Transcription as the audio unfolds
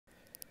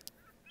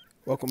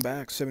Welcome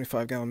back,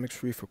 75-gallon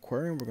mixed reef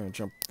aquarium. We're going to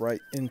jump right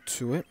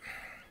into it.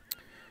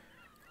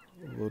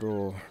 A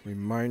little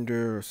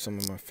reminder of some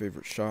of my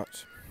favorite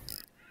shots,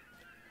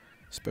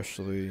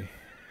 especially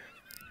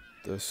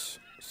this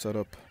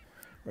setup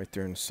right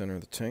there in the center of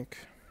the tank.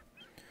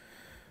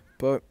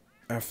 But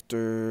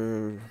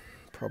after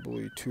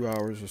probably 2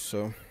 hours or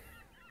so,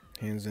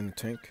 hands in the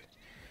tank,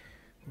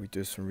 we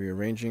did some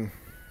rearranging.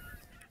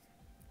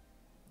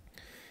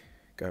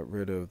 Got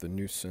rid of the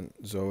Nuisance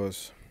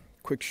Zoas.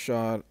 Quick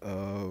shot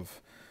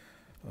of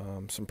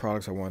some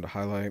products I wanted to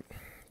highlight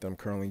that I'm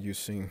currently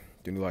using: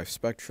 the New Life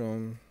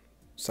Spectrum,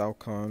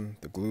 Salcon,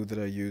 the glue that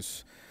I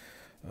use,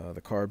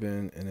 the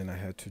carbon, and then I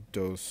had to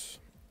dose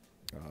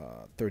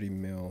 30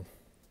 ml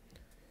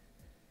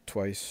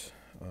twice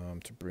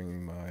to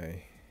bring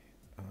my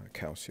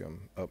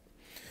calcium up.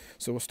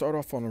 So we'll start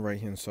off on the right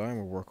hand side and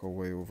we'll work our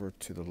way over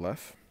to the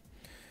left.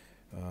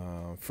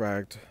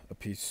 Fragged a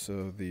piece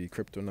of the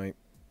kryptonite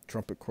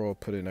trumpet coral,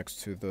 put it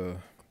next to the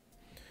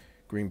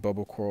green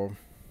bubble coral.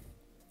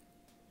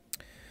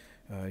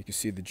 You can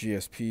see the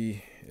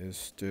GSP is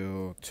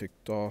still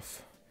ticked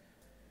off.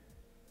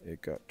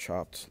 It got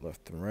chopped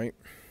left and right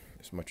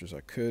as much as I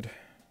could,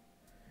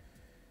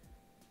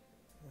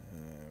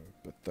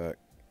 but that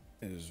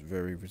is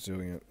very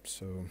resilient.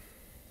 So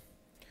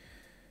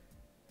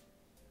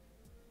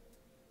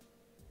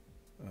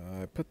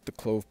I put the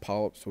clove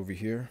polyps over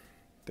here.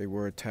 They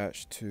were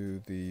attached to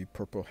the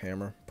purple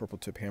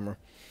tip hammer.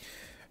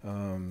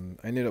 I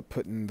ended up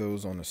putting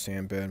those on a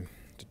sand bed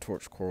to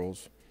torch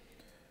corals.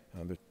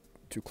 They're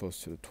too close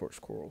to the torch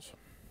corals.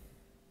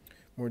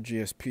 More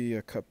GSP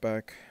I cut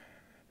back.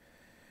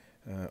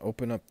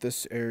 Open up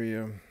this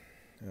area,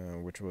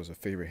 which was a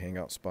favorite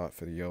hangout spot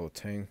for the yellow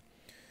tang.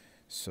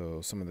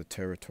 So some of the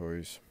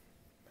territories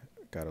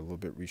got a little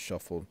bit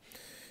reshuffled.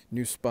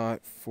 New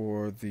spot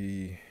for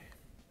the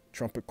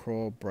trumpet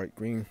coral, bright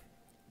green.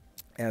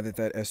 Added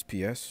that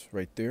SPS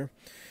right there.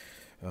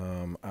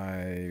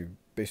 I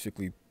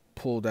basically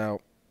pulled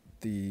out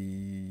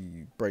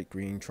the bright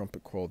green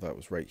trumpet coral that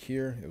was right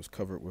here. It was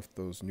covered with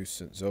those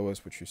Nuisance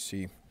Zoas, which you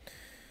see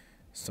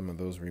some of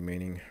those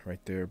remaining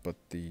right there, but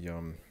the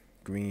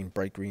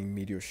bright green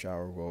meteor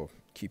shower will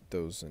keep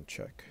those in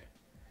check.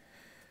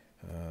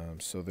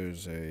 So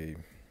there's a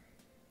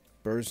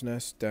bird's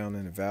nest down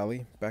in the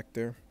valley back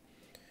there.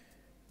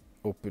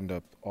 Opened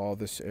up all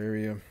this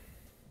area.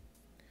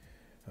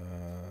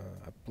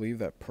 I believe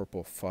that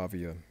purple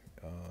favia,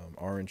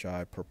 orange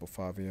eye purple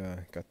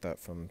favia, got that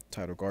from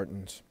Tidal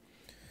Gardens.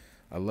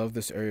 I love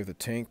this area of the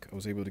tank. I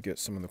was able to get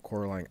some of the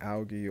coralline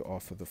algae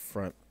off of the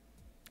front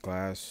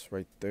glass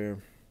right there.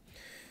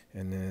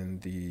 And then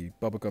the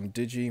bubblegum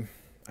digi,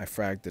 I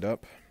fragged it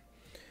up.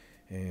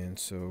 And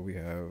so we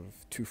have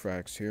 2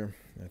 frags here.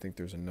 I think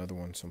there's another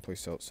one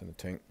someplace else in the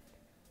tank.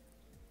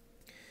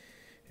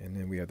 And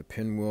then we have the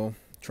pinwheel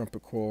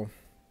trumpet coral.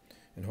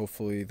 And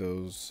hopefully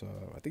those,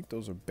 I think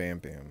those are Bam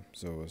Bam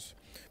Zoas.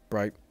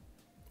 Bright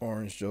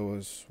orange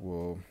Zoas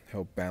will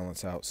help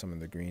balance out some of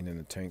the green in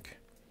the tank.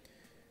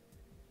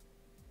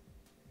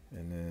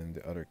 And then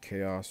the other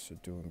chaos are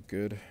doing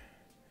good.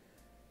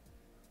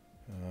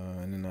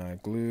 And then I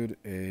glued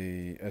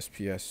a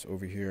SPS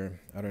over here.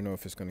 I don't know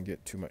if it's going to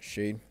get too much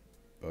shade,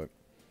 but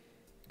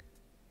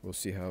we'll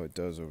see how it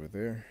does over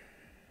there.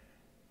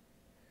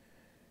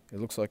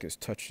 It looks like it's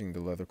touching the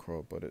leather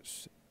coral, but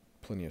it's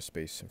plenty of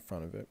space in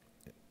front of it.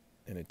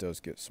 And it does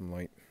get some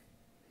light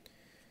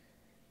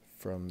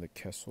from the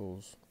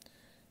Kessels.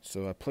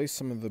 So I placed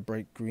some of the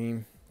bright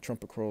green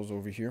trumpet corals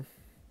over here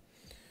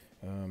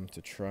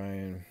to try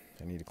and,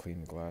 I need to clean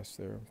the glass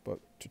there, but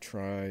to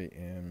try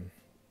and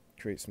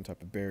create some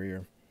type of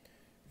barrier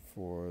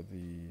for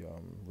the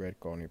red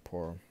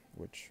Garniopora,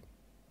 which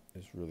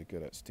is really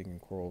good at stinging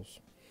corals.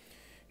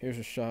 Here's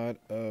a shot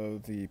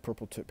of the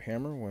purple tip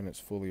hammer when it's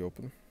fully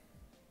open.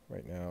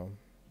 Right now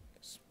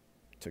it's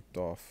ticked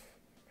off.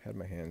 Had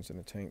my hands in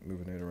the tank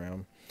moving it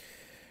around.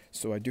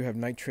 So I do have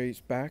nitrates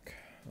back.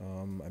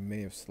 I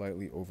may have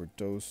slightly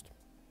overdosed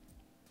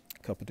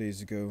a couple days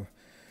ago,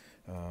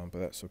 but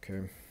that's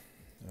okay.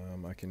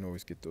 I can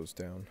always get those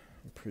down.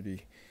 I'm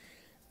pretty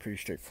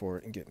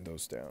straightforward in getting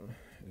those down.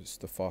 It's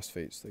the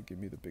phosphates that give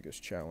me the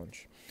biggest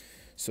challenge.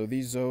 So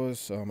these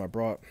Zoas, I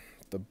brought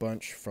the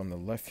bunch from the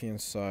left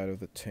hand side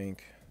of the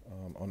tank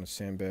on the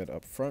sand bed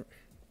up front,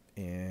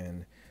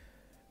 and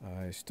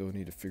I still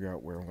need to figure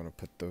out where I'm going to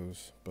put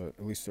those, but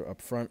at least they're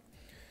up front.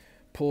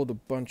 Pulled a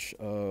bunch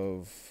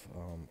of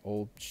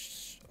old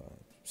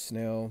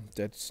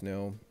dead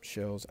snail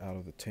shells out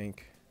of the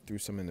tank, threw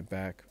some in the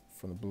back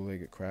from the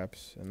blue-legged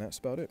crabs, and that's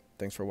about it.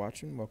 Thanks for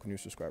watching. Welcome new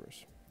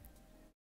subscribers.